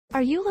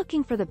Are you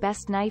looking for the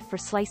best knife for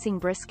slicing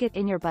brisket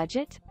in your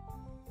budget?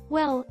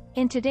 Well,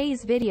 in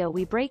today's video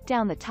we break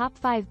down the top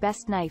 5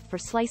 best knife for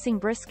slicing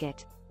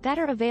brisket that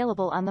are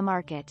available on the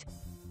market.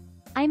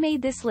 I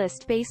made this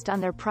list based on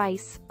their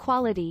price,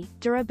 quality,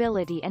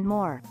 durability and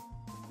more.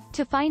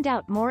 To find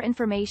out more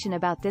information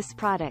about this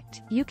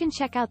product, you can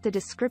check out the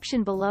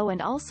description below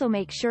and also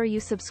make sure you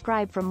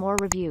subscribe for more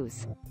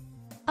reviews.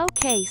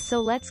 Okay,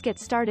 so let's get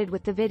started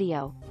with the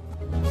video.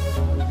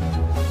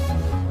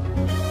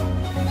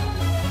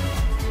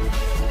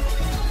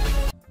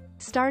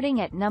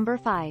 Starting at number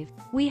 5,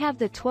 we have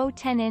the TWO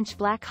 10-inch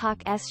Black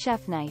Hawk S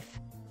chef knife.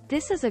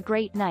 This is a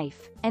great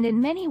knife, and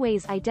in many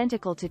ways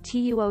identical to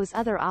TWO's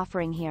other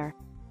offering here.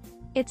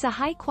 It's a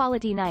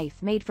high-quality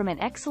knife made from an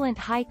excellent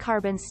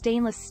high-carbon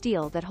stainless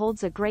steel that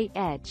holds a great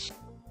edge.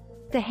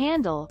 The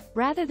handle,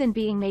 rather than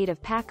being made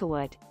of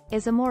pakkawood,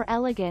 is a more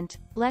elegant,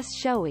 less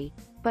showy,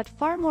 but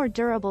far more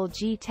durable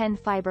G10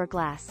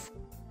 fiberglass.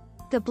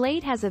 The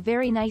blade has a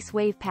very nice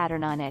wave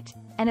pattern on it,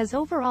 and is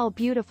overall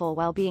beautiful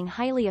while being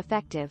highly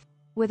effective,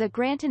 with a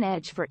granite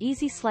edge for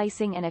easy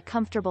slicing and a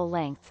comfortable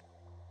length.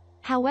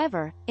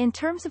 However, in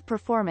terms of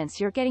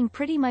performance you're getting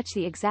pretty much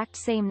the exact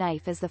same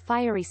knife as the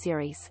Fiery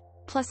series,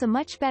 plus a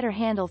much better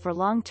handle for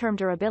long-term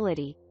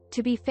durability,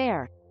 to be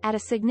fair, at a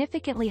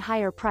significantly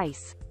higher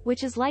price,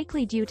 which is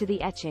likely due to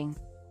the etching.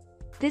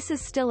 This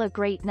is still a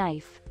great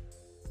knife.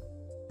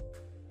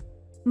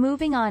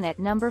 Moving on at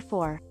number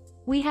 4.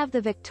 We have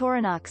the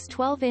Victorinox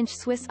 12-inch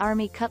Swiss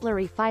Army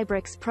Cutlery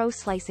Fibrox Pro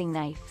Slicing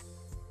Knife.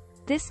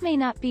 This may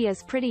not be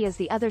as pretty as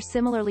the other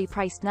similarly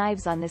priced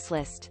knives on this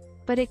list,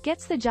 but it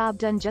gets the job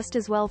done just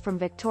as well from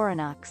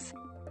Victorinox.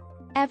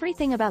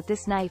 Everything about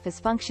this knife is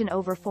function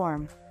over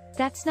form.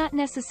 That's not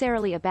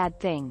necessarily a bad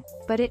thing,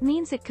 but it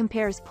means it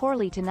compares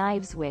poorly to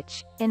knives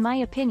which, in my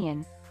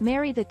opinion,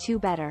 marry the two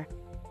better.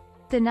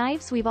 The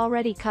knives we've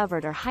already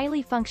covered are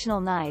highly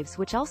functional knives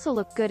which also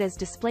look good as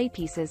display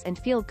pieces and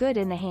feel good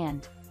in the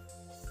hand.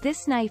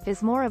 This knife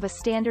is more of a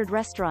standard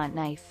restaurant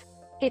knife.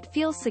 It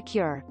feels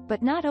secure,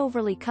 but not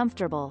overly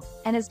comfortable,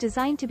 and is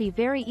designed to be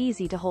very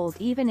easy to hold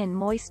even in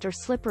moist or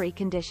slippery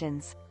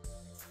conditions.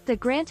 The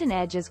granite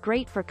edge is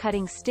great for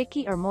cutting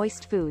sticky or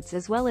moist foods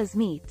as well as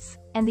meats,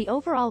 and the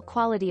overall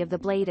quality of the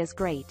blade is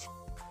great.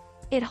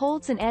 It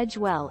holds an edge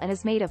well and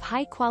is made of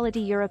high-quality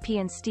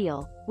European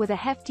steel, with a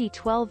hefty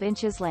 12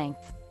 inches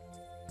length.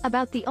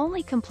 About the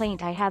only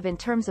complaint I have in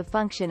terms of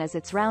function is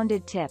its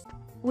rounded tip,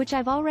 which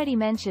I've already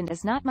mentioned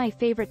is not my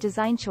favorite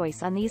design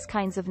choice on these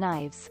kinds of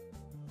knives.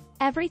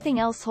 Everything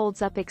else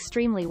holds up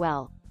extremely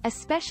well,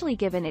 especially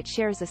given it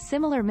shares a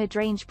similar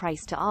mid-range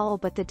price to all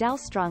but the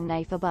Dalstrong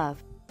knife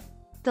above.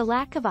 The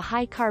lack of a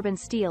high-carbon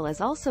steel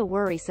is also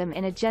worrisome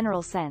in a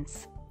general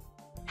sense.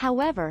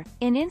 However,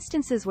 in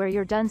instances where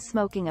you're done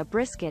smoking a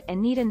brisket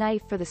and need a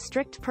knife for the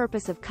strict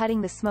purpose of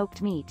cutting the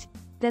smoked meat,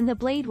 then the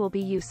blade will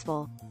be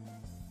useful.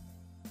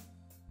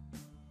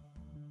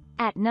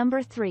 At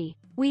number 3,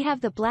 we have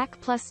the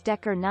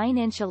BLACK+DECKER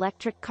 9-inch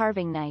electric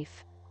carving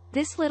knife.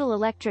 This little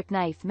electric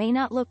knife may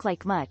not look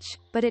like much,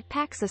 but it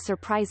packs a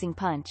surprising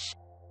punch.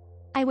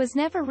 I was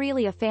never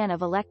really a fan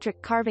of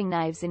electric carving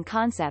knives in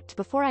concept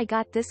before I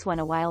got this one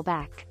a while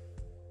back.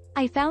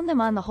 I found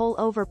them on the whole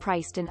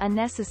overpriced and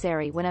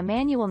unnecessary when a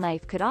manual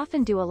knife could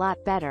often do a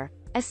lot better,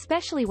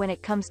 especially when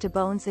it comes to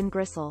bones and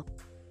gristle.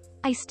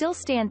 I still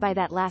stand by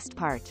that last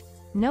part.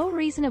 No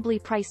reasonably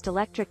priced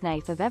electric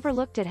knife I've ever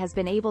looked at has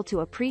been able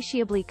to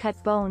appreciably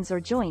cut bones or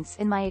joints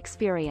in my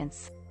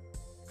experience.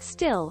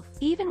 Still,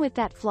 even with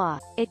that flaw,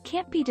 it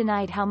can't be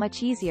denied how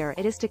much easier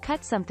it is to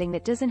cut something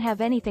that doesn't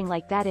have anything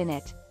like that in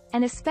it,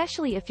 and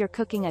especially if you're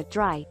cooking a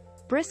dry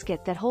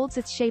brisket that holds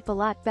its shape a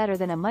lot better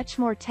than a much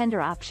more tender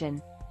option.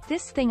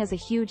 This thing is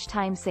a huge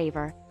time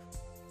saver.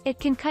 It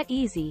can cut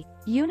easy,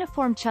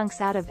 uniform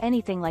chunks out of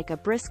anything like a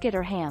brisket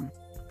or ham,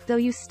 though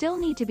you still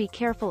need to be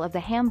careful of the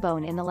ham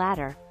bone in the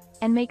latter,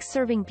 and make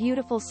serving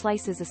beautiful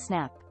slices a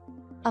snap.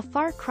 A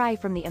far cry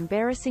from the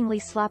embarrassingly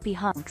sloppy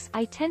hunks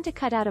I tend to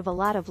cut out of a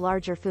lot of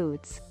larger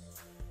foods.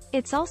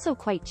 It's also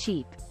quite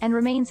cheap, and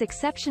remains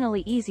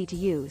exceptionally easy to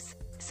use,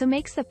 so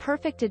makes the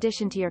perfect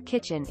addition to your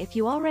kitchen if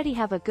you already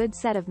have a good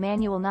set of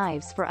manual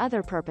knives for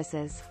other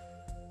purposes.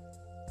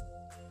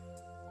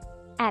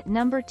 At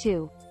number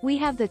 2, we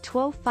have the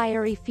TWO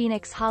Fiery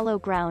Phoenix Hollow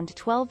Ground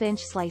 12-inch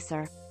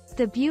Slicer.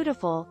 The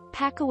beautiful,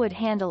 pakkawood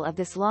handle of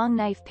this long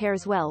knife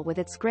pairs well with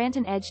its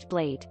granite-edged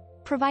blade,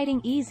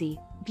 providing easy,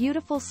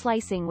 beautiful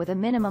slicing with a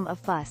minimum of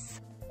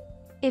fuss.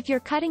 If you're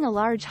cutting a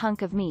large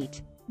hunk of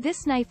meat,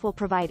 this knife will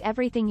provide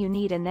everything you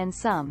need and then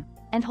some,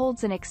 and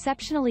holds an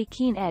exceptionally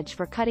keen edge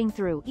for cutting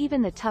through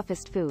even the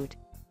toughest food.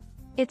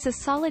 It's a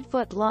solid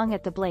foot long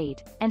at the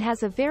blade, and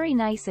has a very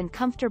nice and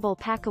comfortable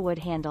pakkawood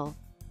handle.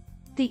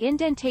 The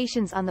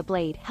indentations on the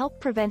blade help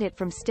prevent it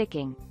from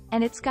sticking,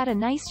 and it's got a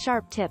nice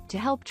sharp tip to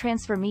help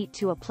transfer meat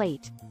to a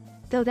plate,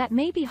 though that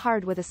may be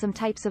hard with some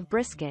types of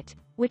brisket,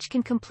 which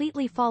can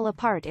completely fall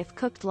apart if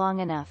cooked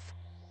long enough.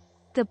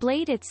 The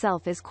blade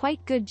itself is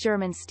quite good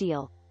German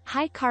steel,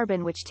 high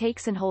carbon which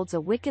takes and holds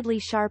a wickedly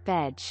sharp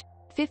edge,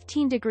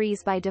 15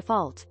 degrees by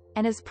default,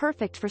 and is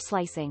perfect for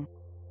slicing.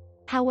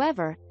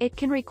 However, it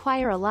can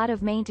require a lot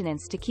of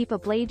maintenance to keep a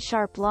blade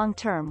sharp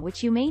long-term,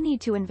 which you may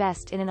need to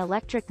invest in an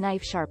electric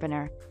knife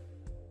sharpener.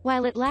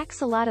 While it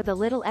lacks a lot of the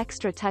little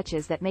extra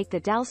touches that make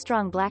the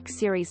Dalstrong Black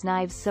Series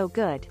knives so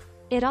good,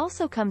 it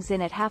also comes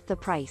in at half the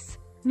price,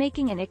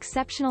 making an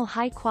exceptional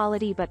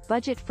high-quality but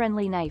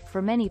budget-friendly knife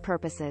for many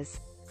purposes.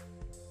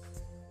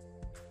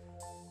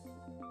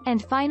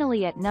 And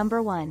finally at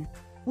number 1.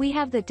 We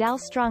have the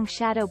Dalstrong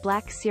Shadow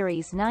Black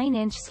Series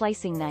 9-inch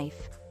slicing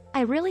knife.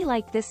 I really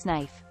like this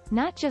knife,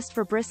 not just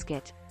for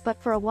brisket,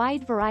 but for a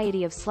wide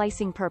variety of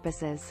slicing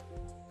purposes.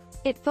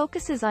 It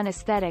focuses on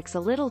aesthetics a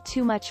little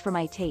too much for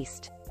my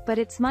taste, but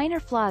its minor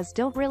flaws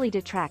don't really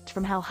detract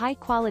from how high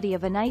quality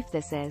of a knife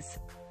this is.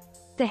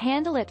 The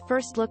handle at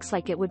first looks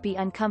like it would be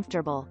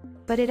uncomfortable,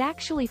 but it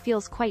actually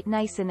feels quite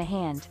nice in the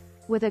hand,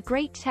 with a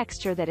great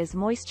texture that is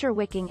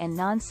moisture-wicking and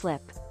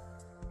non-slip.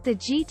 The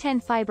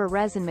G10 fiber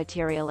resin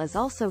material is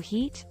also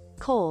heat,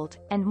 cold,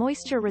 and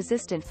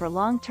moisture-resistant for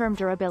long-term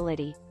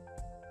durability.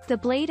 The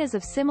blade is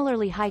of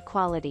similarly high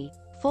quality,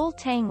 full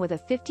tang with a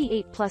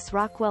 58+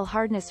 Rockwell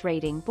hardness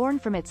rating born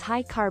from its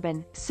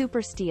high-carbon,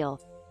 super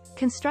steel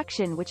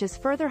construction, which is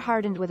further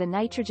hardened with a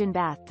nitrogen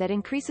bath that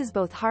increases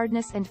both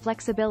hardness and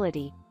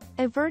flexibility,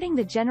 averting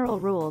the general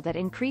rule that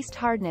increased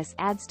hardness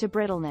adds to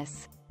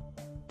brittleness.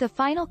 The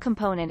final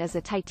component is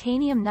a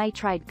titanium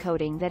nitride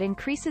coating that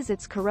increases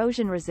its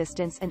corrosion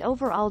resistance and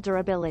overall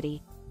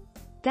durability.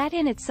 That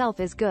in itself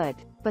is good,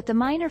 but the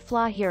minor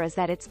flaw here is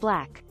that it's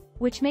black,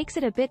 which makes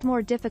it a bit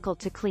more difficult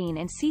to clean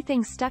and see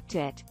things stuck to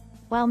it,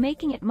 while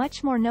making it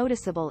much more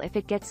noticeable if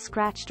it gets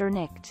scratched or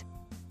nicked.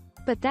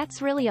 But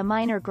that's really a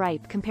minor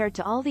gripe compared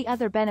to all the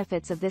other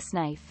benefits of this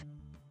knife.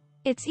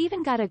 It's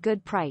even got a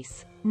good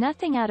price,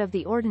 nothing out of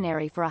the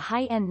ordinary for a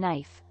high-end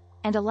knife,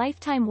 and a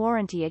lifetime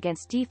warranty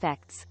against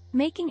defects,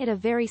 making it a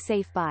very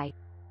safe buy.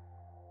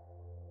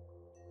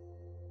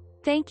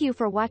 Thank you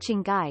for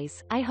watching,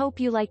 guys. I hope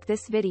you like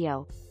this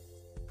video.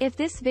 If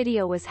this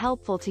video was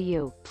helpful to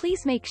you,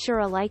 please make sure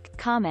a like,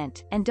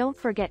 comment, and don't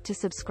forget to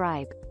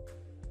subscribe.